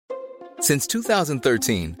Since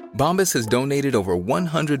 2013, Bombas has donated over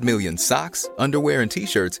 100 million socks, underwear, and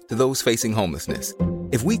T-shirts to those facing homelessness.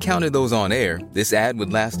 If we counted those on air, this ad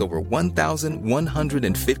would last over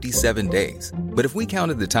 1,157 days. But if we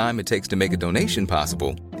counted the time it takes to make a donation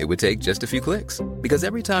possible, it would take just a few clicks. Because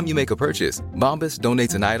every time you make a purchase, Bombas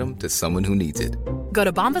donates an item to someone who needs it. Go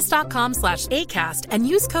to bombas.com/ACAST and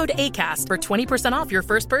use code ACAST for 20% off your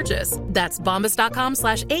first purchase. That's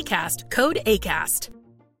bombas.com/ACAST, code ACAST.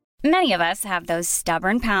 Many of us have those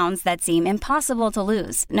stubborn pounds that seem impossible to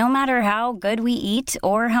lose, no matter how good we eat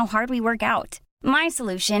or how hard we work out. My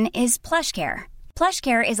solution is PlushCare.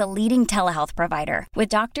 PlushCare is a leading telehealth provider with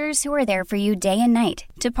doctors who are there for you day and night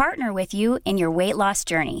to partner with you in your weight loss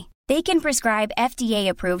journey. They can prescribe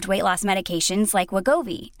FDA-approved weight loss medications like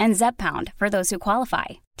Wegovy and Zepbound for those who qualify.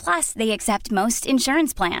 Plus, they accept most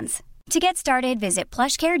insurance plans. To get started, visit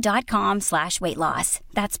plushcare.com/weightloss.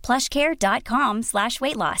 That's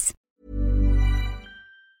plushcare.com/weightloss.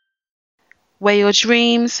 Where Your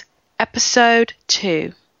Dreams, Episode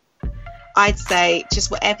 2. I'd say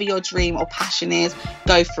just whatever your dream or passion is,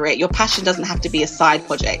 go for it. Your passion doesn't have to be a side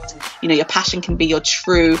project. You know, your passion can be your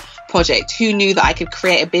true project. Who knew that I could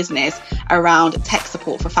create a business around tech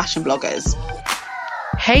support for fashion bloggers?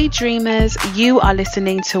 Hey dreamers, you are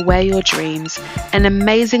listening to Where Your Dreams, an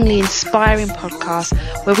amazingly inspiring podcast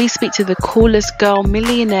where we speak to the coolest girl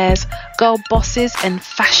millionaires, girl bosses and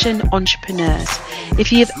fashion entrepreneurs.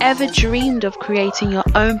 If you've ever dreamed of creating your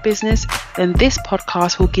own business, then this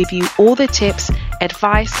podcast will give you all the tips,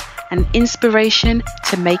 advice and inspiration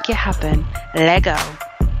to make it happen. Lego.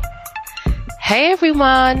 Hey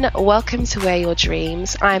everyone, welcome to Where Your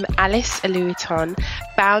Dreams. I'm Alice Aluiton,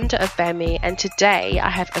 founder of Bemi, and today I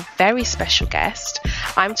have a very special guest.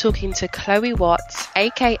 I'm talking to Chloe Watts,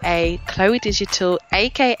 aka Chloe Digital,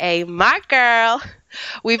 aka my girl.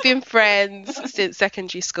 We've been friends since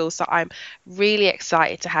secondary school, so I'm really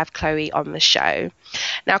excited to have Chloe on the show.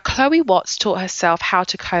 Now, Chloe Watts taught herself how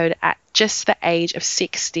to code at just the age of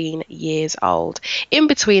 16 years old. In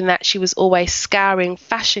between that, she was always scouring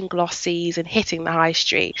fashion glossies and hitting the high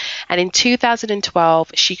street. And in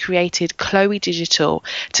 2012, she created Chloe Digital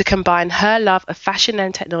to combine her love of fashion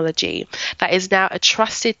and technology that is now a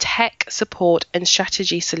trusted tech support and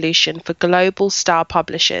strategy solution for global style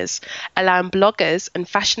publishers, allowing bloggers and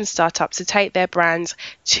fashion startups to take their brands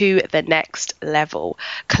to the next level.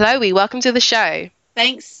 Chloe, welcome to the show.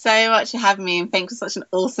 Thanks so much for having me, and thanks for such an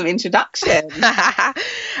awesome introduction.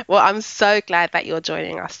 Well, I'm so glad that you're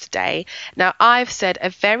joining us today. Now, I've said a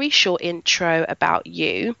very short intro about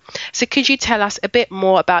you. So could you tell us a bit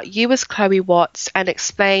more about you as Chloe Watts and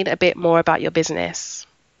explain a bit more about your business?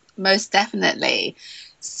 Most definitely.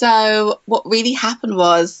 So what really happened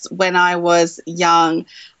was when I was young,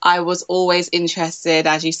 I was always interested,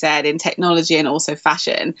 as you said, in technology and also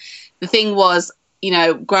fashion. The thing was, you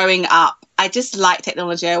know, growing up, I just liked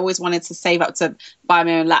technology. I always wanted to save up to buy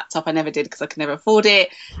my own laptop. I never did because I could never afford it.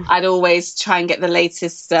 I'd always try and get the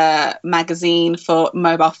latest magazine for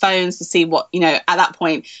mobile phones to see what, you know, at that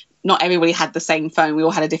point, not everybody had the same phone. We all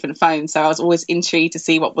had a different phone. So I was always intrigued to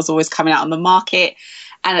see what was always coming out on the market.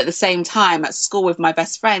 And at the same time, at school with my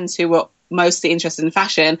best friends who were mostly interested in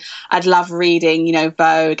fashion, I'd love reading, you know,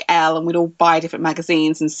 Vogue, Elle, and we'd all buy different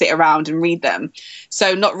magazines and sit around and read them.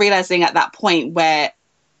 So not realizing at that point where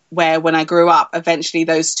when I grew up, eventually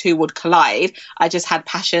those two would collide. I just had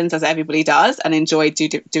passions, as everybody does, and enjoyed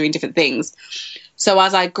doing different things. So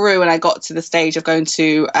as I grew and I got to the stage of going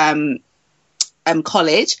to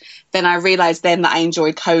college, then I realized then that I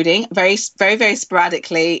enjoyed coding very, very, very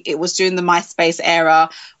sporadically. It was during the MySpace era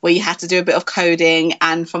where you had to do a bit of coding.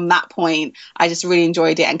 And from that point, I just really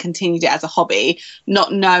enjoyed it and continued it as a hobby,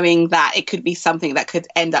 not knowing that it could be something that could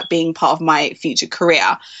end up being part of my future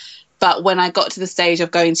career. But when I got to the stage of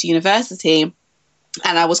going to university,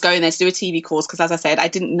 and I was going there to do a TV course, because as I said, I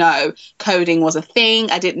didn't know coding was a thing.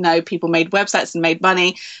 I didn't know people made websites and made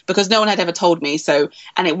money because no one had ever told me. So,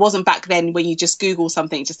 and it wasn't back then when you just Google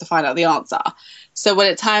something just to find out the answer. So by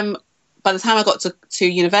the time I got to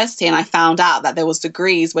university and I found out that there was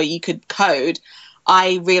degrees where you could code,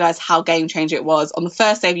 I realized how game changer it was. On the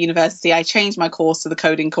first day of university, I changed my course to the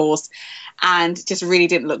coding course and just really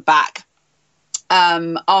didn't look back.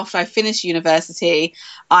 After I finished university,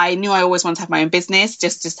 I knew I always wanted to have my own business,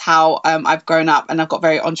 just how I've grown up, and I've got a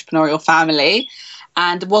very entrepreneurial family,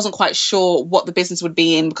 and wasn't quite sure what the business would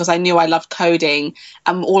be in because I knew I loved coding.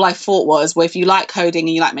 And all I thought was, well, if you like coding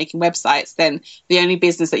and you like making websites, then the only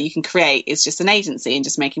business that you can create is just an agency and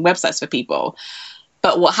just making websites for people.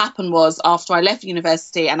 But what happened was, after I left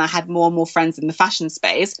university and I had more and more friends in the fashion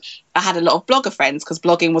space, I had a lot of blogger friends because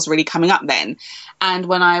blogging was really coming up then. And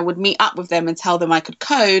when I would meet up with them and tell them I could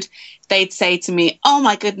code, they'd say to me, oh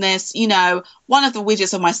my goodness, you know, one of the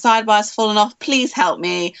widgets on my sidebar has fallen off. Please help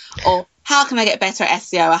me. Or how can I get better at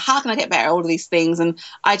SEO? Or how can I get better at all of these things? And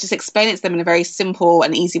I just explained it to them in a very simple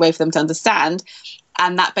and easy way for them to understand.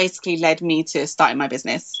 And that basically led me to starting my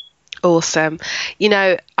business. Awesome. You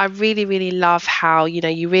know, I really, really love how, you know,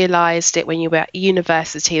 you realised it when you were at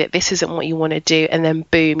university that this isn't what you want to do, and then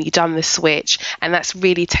boom, you've done the switch, and that's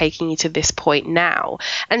really taking you to this point now.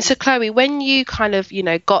 And so, Chloe, when you kind of, you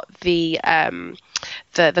know, got the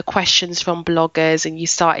questions from bloggers and you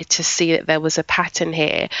started to see that there was a pattern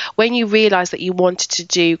here, when you realised that you wanted to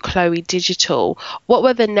do Chloe Digital, what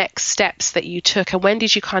were the next steps that you took, and when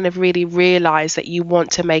did you kind of really realise that you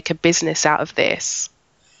want to make a business out of this?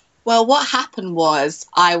 Well, what happened was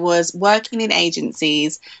I was working in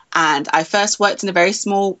agencies, and I first worked in a very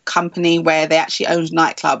small company where they actually owned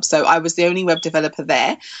nightclubs. So I was the only web developer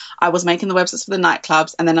there. I was making the websites for the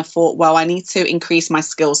nightclubs, and then I thought, well, I need to increase my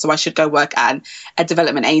skills, so I should go work at a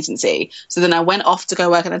development agency. So then I went off to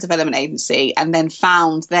go work at a development agency, and then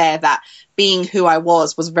found there that being who I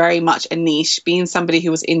was very much a niche, being somebody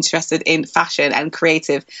who was interested in fashion and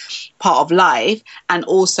creative part of life, and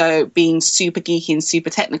also being super geeky and super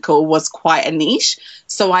technical was quite a niche.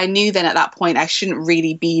 So I knew then at that point I shouldn't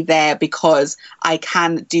really be there because I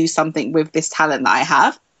can do something with this talent that I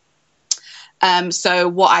have. So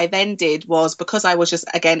what I then did was, because I was just,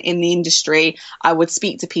 again, in the industry, I would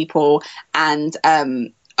speak to people, and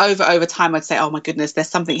over time I'd say, oh my goodness, there's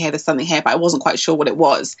something here, but I wasn't quite sure what it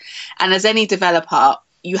was. And as any developer,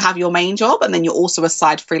 you have your main job, and then you're also a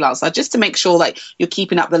side freelancer, just to make sure like you're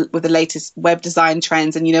keeping up with the latest web design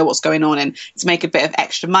trends and you know what's going on, and to make a bit of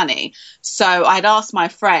extra money. So I'd asked my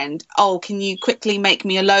friend, oh, can you quickly make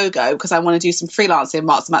me a logo, because I want to do some freelancing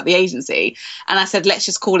whilst I'm at the agency. And I said, let's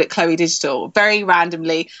just call it Chloe Digital. Very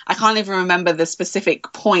randomly, I can't even remember the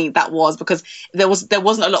specific point that was, because there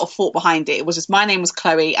wasn't a lot of thought behind it. It was just, my name was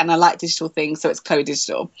Chloe and I like digital things, so it's Chloe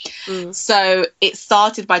Digital. So it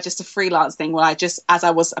started by just a freelance thing where as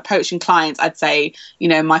I was approaching clients, I'd say, you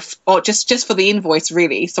know, or just for the invoice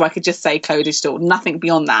really, so I could just say Chloe Digital, nothing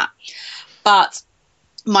beyond that. But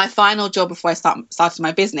my final job before I started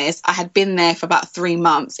my business, I had been there for about 3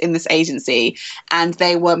 months in this agency, and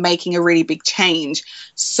they were making a really big change.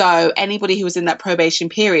 So anybody who was in that probation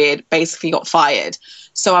period basically got fired.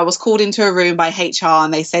 So I was called into a room by HR,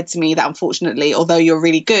 and they said to me that, unfortunately, although you're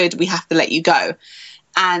really good, we have to let you go.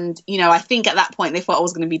 And, you know, I think at that point they thought I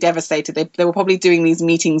was going to be devastated. They were probably doing these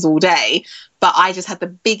meetings all day, but I just had the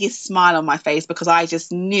biggest smile on my face, because I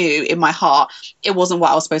just knew in my heart it wasn't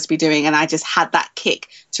what I was supposed to be doing. And I just had that kick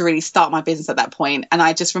to really start my business at that point. And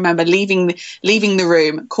I just remember leaving the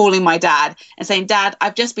room, calling my dad and saying, Dad,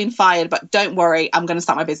 I've just been fired, but don't worry, I'm going to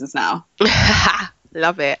start my business now.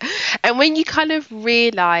 Love it. And when you kind of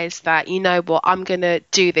realised that, you know what, I'm going to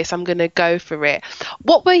do this, I'm going to go for it,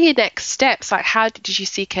 what were your next steps? Like, how did you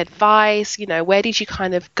seek advice? You know, where did you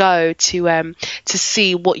kind of go to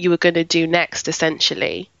see what you were going to do next,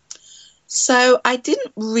 essentially? So I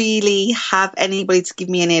didn't really have anybody to give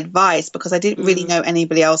me any advice, because I didn't really know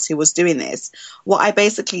anybody else who was doing this. What I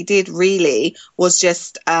basically did really was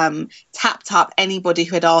just tapped up anybody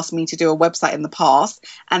who had asked me to do a website in the past,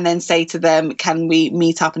 and then say to them, can we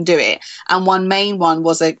meet up and do it? And one main one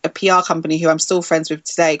was a PR company who I'm still friends with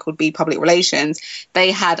today, called Be Public Relations.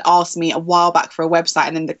 They had asked me a while back for a website,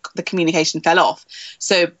 and then the communication fell off.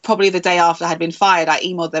 So probably the day after I had been fired, I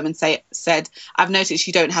emailed them and said, I've noticed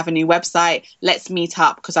you don't have a new website. Let's meet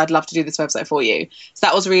up, because I'd love to do this website for you. So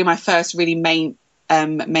that was really my first really main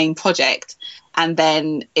project, and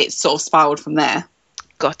then it sort of spiraled from there.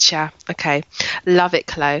 Gotcha. Okay. Love it,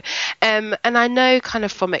 Chloe. And I know kind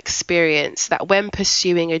of from experience that when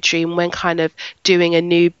pursuing a dream, when kind of doing a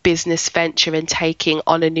new business venture and taking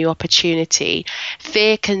on a new opportunity,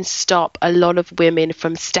 fear can stop a lot of women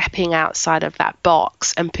from stepping outside of that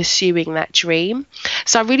box and pursuing that dream.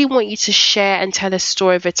 So I really want you to share and tell a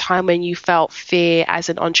story of a time when you felt fear as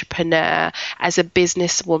an entrepreneur, as a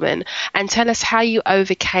businesswoman, and tell us how you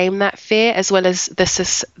overcame that fear, as well as the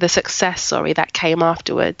success, that came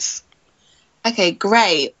afterwards. Okay,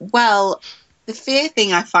 great. Well, the fear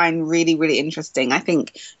thing I find really, really interesting. I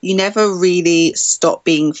think you never really stop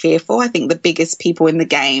being fearful. I think the biggest people in the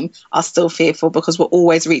game are still fearful, because we're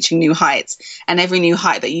always reaching new heights. And every new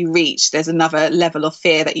height that you reach, there's another level of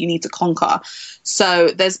fear that you need to conquer. So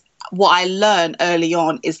what I learned early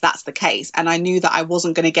on is that's the case. And I knew that I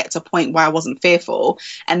wasn't going to get to a point where I wasn't fearful.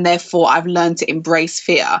 And therefore, I've learned to embrace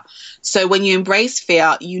fear. So when you embrace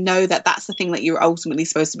fear, you know that that's the thing that you're ultimately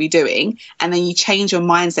supposed to be doing. And then you change your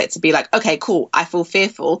mindset to be like, okay, cool, I feel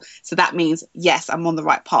fearful. So that means, yes, I'm on the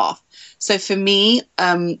right path. So for me,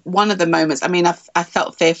 one of the moments, I mean, I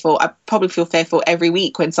felt fearful. I probably feel fearful every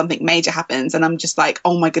week when something major happens. And I'm just like,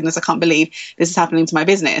 oh my goodness, I can't believe this is happening to my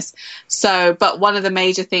business. So, but one of the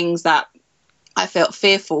major things that I felt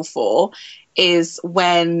fearful for is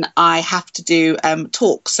when I have to do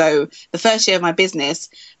talks. So the first year of my business,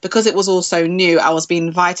 because it was all so new, I was being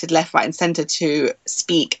invited left, right and centre to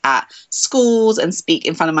speak at schools and speak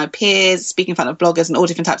in front of my peers, speak in front of bloggers and all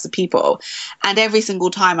different types of people. And every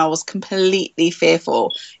single time I was completely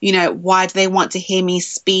fearful. You know, why do they want to hear me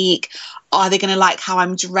speak? Are they going to like how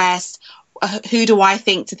I'm dressed? Who do I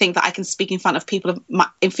think that I can speak in front of people,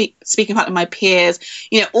 speak in front of my peers?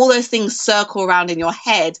 You know, all those things circle around in your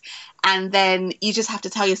head. And then you just have to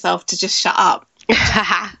tell yourself to just shut up.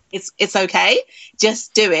 It's okay.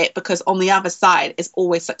 Just do it, because on the other side is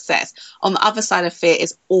always success. On the other side of fear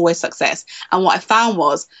is always success. And what I found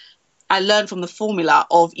was, I learned from the formula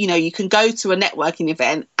of, you know, you can go to a networking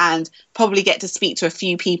event and probably get to speak to a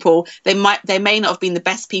few people. They may not have been the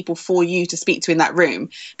best people for you to speak to in that room.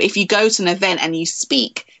 But if you go to an event and you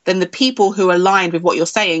speak, then the people who are aligned with what you're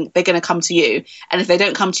saying, they're going to come to you. And if they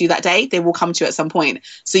don't come to you that day, they will come to you at some point.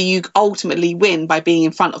 So you ultimately win by being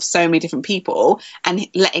in front of so many different people and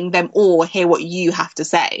letting them all hear what you have to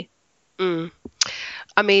say.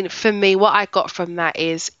 I mean, for me, what I got from that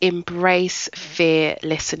is embrace fear,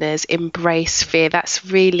 listeners, embrace fear. That's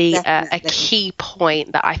really a key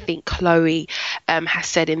point that I think Chloe has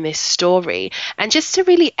said in this story. And just to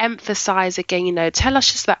really emphasize again, you know, tell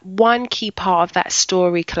us just that one key part of that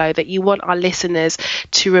story, Chloe, that you want our listeners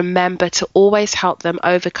to remember to always help them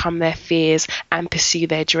overcome their fears and pursue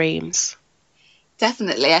their dreams.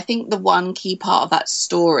 Definitely. I think the one key part of that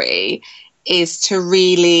story is to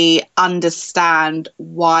really understand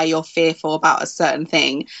why you're fearful about a certain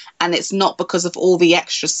thing. And it's not because of all the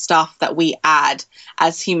extra stuff that we add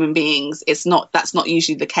as human beings. That's not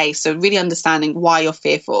usually the case. So really understanding why you're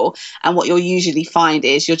fearful, and what you'll usually find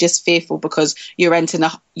is you're just fearful because you're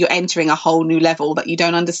entering a whole new level that you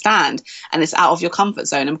don't understand, and it's out of your comfort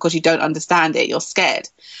zone. And because you don't understand it, you're scared.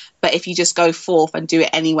 But if you just go forth and do it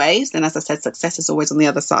anyways, then as I said, success is always on the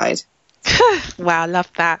other side. Wow,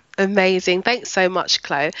 love that. Amazing. Thanks so much,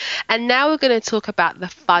 Chloe. And now we're going to talk about the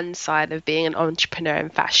fun side of being an entrepreneur in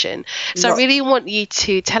fashion. So I really want you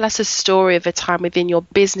to tell us a story of a time within your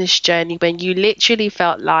business journey when you literally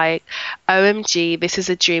felt like, OMG, this is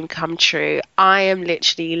a dream come true. I am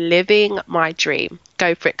literally living my dream.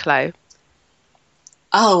 Go for it, Chloe.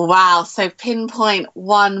 Oh, wow. So pinpoint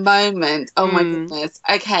one moment. Oh, my goodness.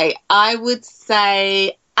 Okay. I would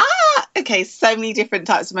say... so many different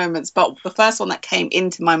types of moments, but the first one that came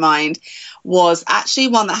into my mind was actually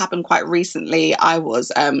one that happened quite recently. I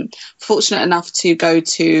was fortunate enough to go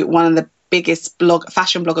to one of the biggest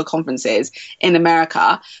fashion blogger conferences in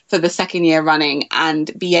America for the second year running, and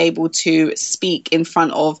be able to speak in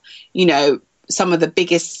front of, you know, some of the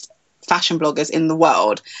biggest fashion bloggers in the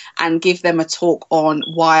world and give them a talk on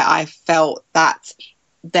why I felt that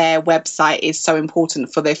their website is so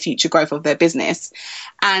important for their future growth of their business.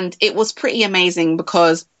 And it was pretty amazing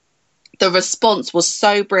because the response was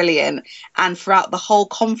so brilliant. And throughout the whole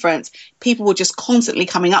conference, people were just constantly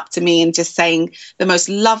coming up to me and just saying the most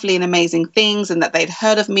lovely and amazing things, and that they'd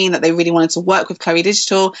heard of me and that they really wanted to work with Chloe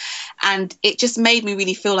Digital. And it just made me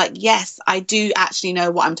really feel like, yes, I do actually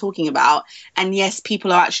know what I'm talking about. And yes,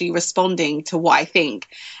 people are actually responding to what I think.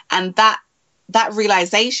 And that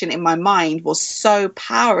realization in my mind was so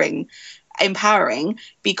empowering,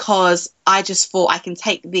 because I just thought I can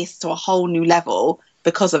take this to a whole new level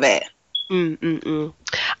because of it.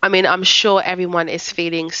 I mean, I'm sure everyone is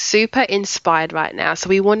feeling super inspired right now. So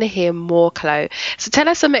we want to hear more, Chloe. So tell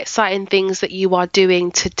us some exciting things that you are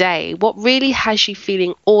doing today. What really has you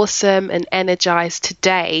feeling awesome and energized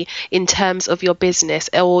today in terms of your business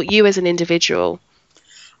or you as an individual?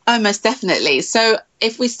 Oh, most definitely. So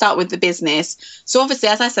if we start with the business, so obviously,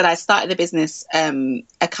 as I said, I started the business a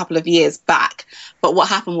couple of years back. But what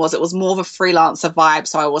happened was it was more of a freelancer vibe.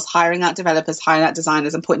 So I was hiring out developers, hiring out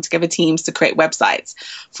designers, and putting together teams to create websites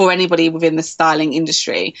for anybody within the styling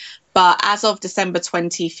industry. But as of December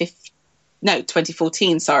 2014,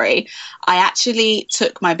 I actually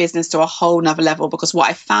took my business to a whole nother level, because what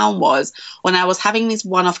I found was when I was having these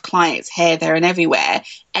one-off clients here, there and everywhere,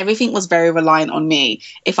 everything was very reliant on me.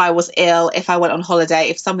 If I was ill, if I went on holiday,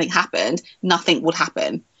 if something happened, nothing would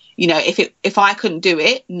happen. You know, if I couldn't do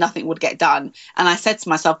it, nothing would get done. And I said to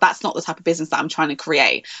myself, that's not the type of business that I'm trying to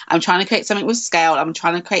create. I'm trying to create something with scale. I'm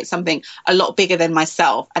trying to create something a lot bigger than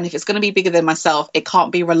myself. And if it's going to be bigger than myself, it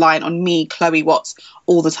can't be reliant on me, Chloe Watts,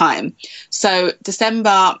 all the time. So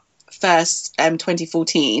December 1st,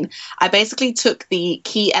 2014, I basically took the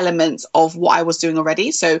key elements of what I was doing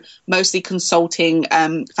already. So mostly consulting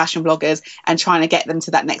fashion bloggers and trying to get them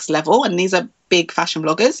to that next level. And these are big fashion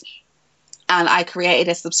bloggers. And I created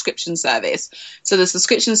a subscription service. So the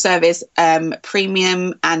subscription service,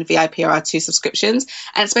 premium and VIP are our 2 subscriptions.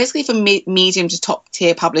 And it's basically for medium to top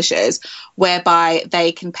tier publishers, whereby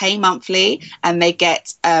they can pay monthly and they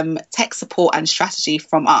get tech support and strategy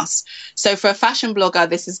from us. So for a fashion blogger,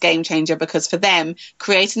 this is game changer, because for them,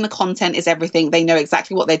 creating the content is everything. They know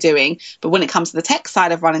exactly what they're doing. But when it comes to the tech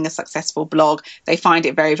side of running a successful blog, they find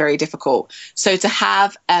it very, very difficult. So to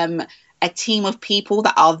have a team of people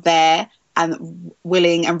that are there and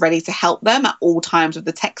willing and ready to help them at all times with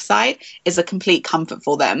the tech side is a complete comfort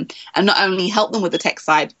for them. And not only help them with the tech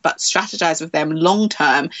side, but strategize with them long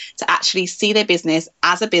term to actually see their business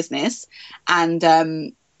as a business and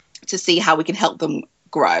to see how we can help them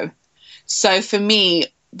grow. So for me,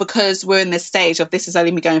 because we're in this stage of this has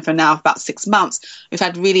only been going for now about 6 months, we've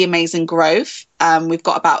had really amazing growth. We've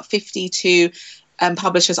got about 52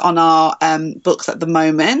 publishers on our books at the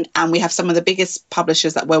moment, and we have some of the biggest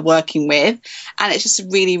publishers that we're working with, and it's just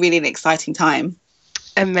really, really an exciting time.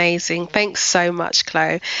 Amazing. Thanks so much,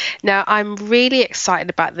 Chloe. Now, I'm really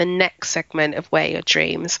excited about the next segment of Wear Your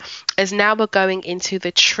Dreams, as now we're going into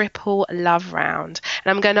the triple love round,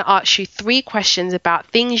 and I'm going to ask you 3 questions about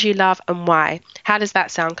things you love and why. How does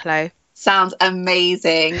that sound, Chloe? Sounds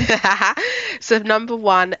amazing. So number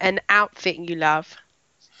 1, an outfit you love.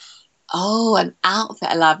 Oh, an outfit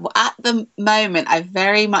I love. Well, at the moment, I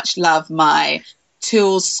very much love my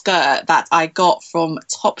tulle skirt that I got from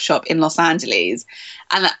Topshop in Los Angeles.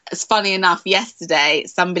 And it's funny enough, yesterday,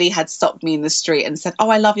 somebody had stopped me in the street and said, "Oh,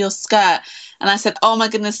 I love your skirt." And I said, "Oh my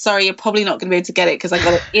goodness, sorry, you're probably not going to be able to get it because I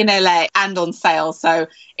got it in LA and on sale. So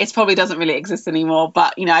it probably doesn't really exist anymore.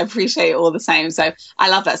 But, you know, I appreciate it all the same." So I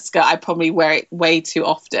love that skirt. I probably wear it way too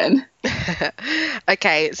often.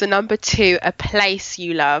 Okay, so number 2, a place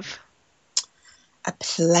you love. A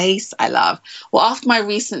place I love. Well, after my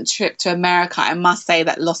recent trip to America, I must say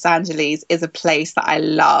that Los Angeles is a place that I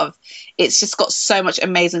love. It's just got so much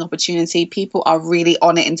amazing opportunity. People are really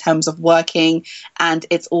on it in terms of working, and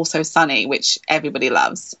it's also sunny, which everybody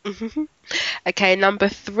loves. Mm-hmm. Okay, number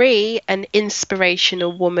 3, an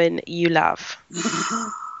inspirational woman you love.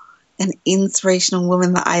 An inspirational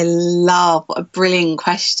woman that I love. What a brilliant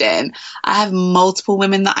question. I have multiple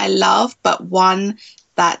women that I love, but one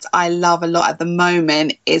that I love a lot at the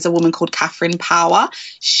moment is a woman called Catherine Power.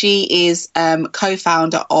 She is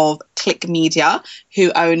co-founder of Click Media,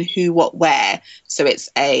 who own Who What Wear. So it's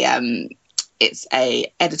a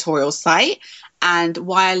editorial site. And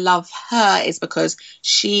why I love her is because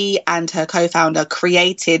she and her co-founder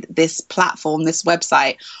created this platform, this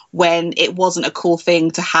website, when it wasn't a cool thing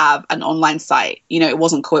to have an online site. You know, it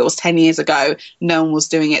wasn't cool. It was 10 years ago. No one was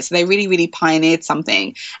doing it. So they really, really pioneered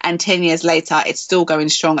something. And 10 years later, it's still going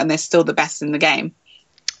strong and they're still the best in the game.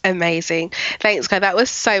 Amazing. Thanks, Claire. That was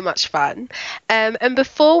so much fun. And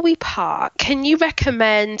before we part, can you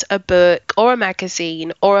recommend a book or a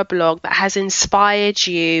magazine or a blog that has inspired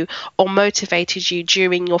you or motivated you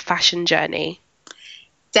during your fashion journey?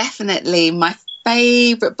 Definitely my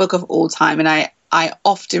favorite book of all time, and I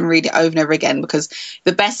often read it over and over again because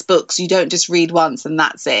the best books you don't just read once and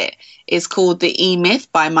that's it. It's called The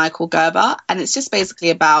E-Myth by Michael Gerber, and it's just basically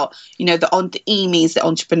about, you know, the E means the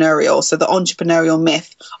entrepreneurial. So the entrepreneurial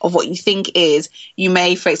myth of what you think is, you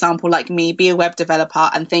may, for example, like me, be a web developer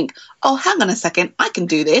and think, oh, hang on a second, I can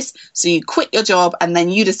do this. So you quit your job and then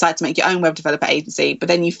you decide to make your own web developer agency. But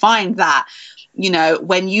then you find that, you know,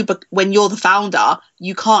 when you're the founder,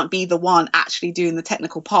 you can't be the one actually doing the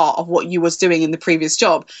technical part of what you was doing in the previous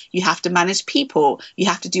job. You have to manage people. You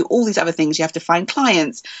have to do all these other things. You have to find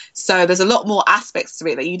clients. So there's a lot more aspects to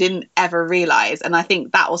it that you didn't ever realize. And I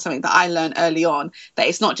think that was something that I learned early on, that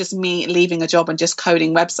it's not just me leaving a job and just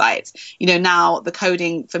coding websites. You know, now the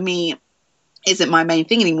coding for me isn't my main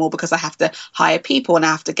thing anymore because I have to hire people and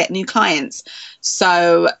I have to get new clients.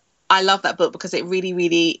 So I love that book because it really,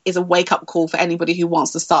 really is a wake-up call for anybody who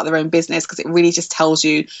wants to start their own business, because it really just tells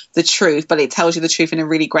you the truth, but it tells you the truth in a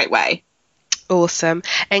really great way. Awesome.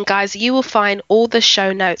 And guys, you will find all the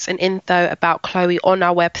show notes and info about Chloe on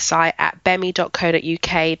our website at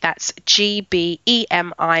gbemi.co.uk. That's gbemi.co.uk.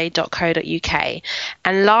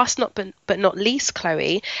 And last but not least,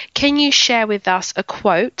 Chloe, can you share with us a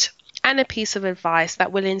quote, and a piece of advice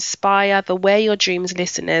that will inspire the Where Your Dreams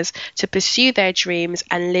listeners to pursue their dreams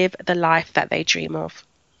and live the life that they dream of?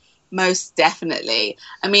 Most definitely.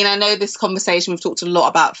 I mean, I know this conversation, we've talked a lot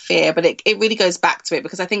about fear, but it really goes back to it,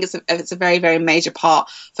 because I think it's a very, very major part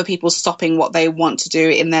for people stopping what they want to do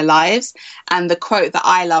in their lives. And the quote that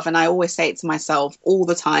I love, and I always say it to myself all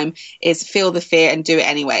the time, is feel the fear and do it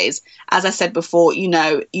anyways. As I said before, you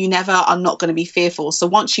never are not going to be fearful. So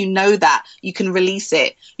once you know that, you can release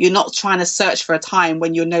it. You're not trying to search for a time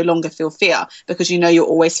when you no longer feel fear, because you'll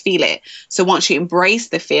always feel it. So once you embrace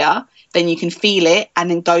the fear, then you can feel it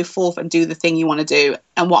and then go forth and do the thing you want to do.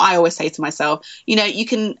 And what I always say to myself,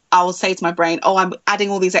 I'll say to my brain, oh, I'm adding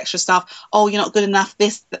all these extra stuff. Oh, you're not good enough,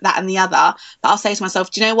 this, that, and the other. But I'll say to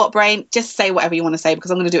myself, do you know what, brain? Just say whatever you want to say,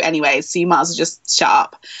 because I'm going to do it anyways. So you might as well just shut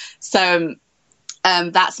up. So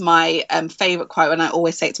that's my favorite quote. And I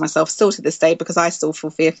always say it to myself still to this day, because I still feel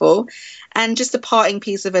fearful. And just a parting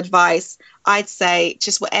piece of advice, I'd say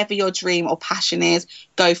just whatever your dream or passion is,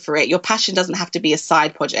 go for it. Your passion doesn't have to be a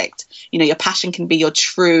side project. Your passion can be your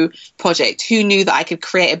true project. Who knew that I could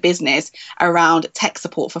create a business around tech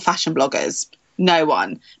support for fashion bloggers? No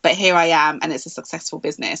one. But here I am, and it's a successful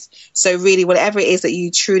business. So really, whatever it is that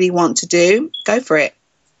you truly want to do, go for it.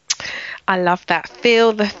 I love that.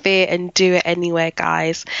 Feel the fear and do it anywhere,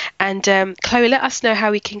 guys. And Chloe, let us know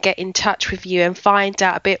how we can get in touch with you and find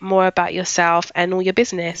out a bit more about yourself and all your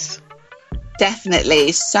business.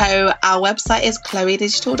 Definitely. So our website is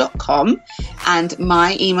chloedigital.com, and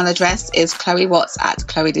my email address is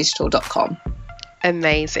chloewatts@chloedigital.com.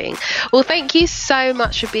 Amazing. Well, thank you so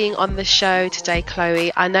much for being on the show today,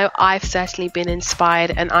 Chloe. I know I've certainly been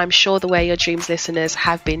inspired, and I'm sure the Where Your Dreams listeners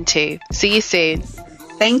have been too. See you soon.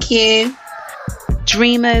 Thank you.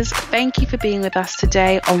 Dreamers, thank you for being with us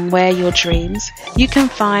today on Where Your Dreams. You can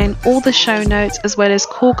find all the show notes as well as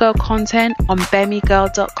Cool Girl content on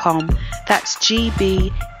bemigirl.com. That's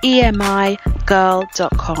GBEMI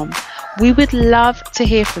girl.com. We would love to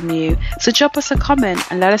hear from you, so drop us a comment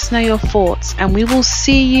and let us know your thoughts, and we will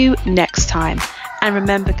see you next time. And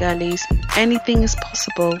remember, girlies, anything is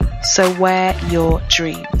possible, so wear your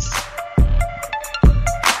dreams.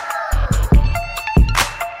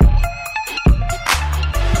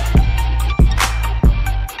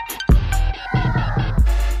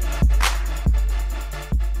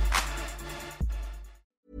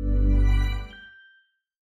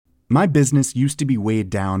 My business used to be weighed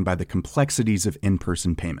down by the complexities of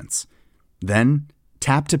in-person payments. Then,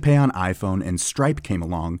 Tap to Pay on iPhone and Stripe came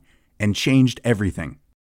along and changed everything.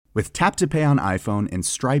 With Tap to Pay on iPhone and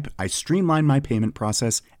Stripe, I streamlined my payment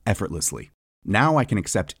process effortlessly. Now I can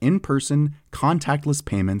accept in-person, contactless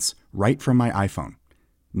payments right from my iPhone.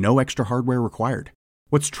 No extra hardware required.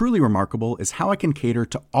 What's truly remarkable is how I can cater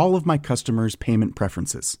to all of my customers' payment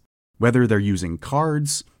preferences. Whether they're using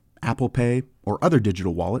cards, Apple Pay, or other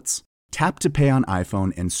digital wallets, Tap to Pay on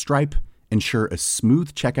iPhone and Stripe ensure a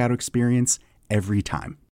smooth checkout experience every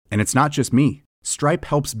time. And it's not just me. Stripe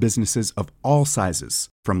helps businesses of all sizes,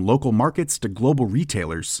 from local markets to global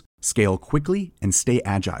retailers, scale quickly and stay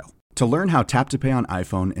agile. To learn how Tap to Pay on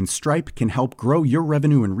iPhone and Stripe can help grow your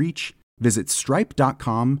revenue and reach, visit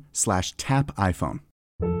stripe.com/tapiphone.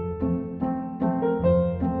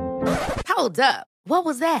 Hold up. What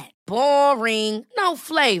was that? Boring. No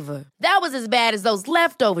flavor. That was as bad as those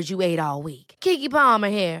leftovers you ate all week. Keke Palmer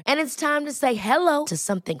here. And it's time to say hello to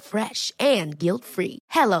something fresh and guilt-free.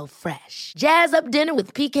 Hello Fresh. Jazz up dinner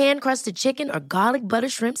with pecan-crusted chicken or garlic butter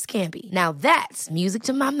shrimp scampi. Now that's music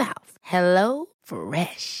to my mouth. Hello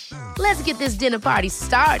Fresh. Let's get this dinner party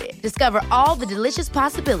started. Discover all the delicious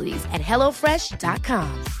possibilities at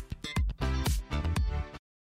HelloFresh.com.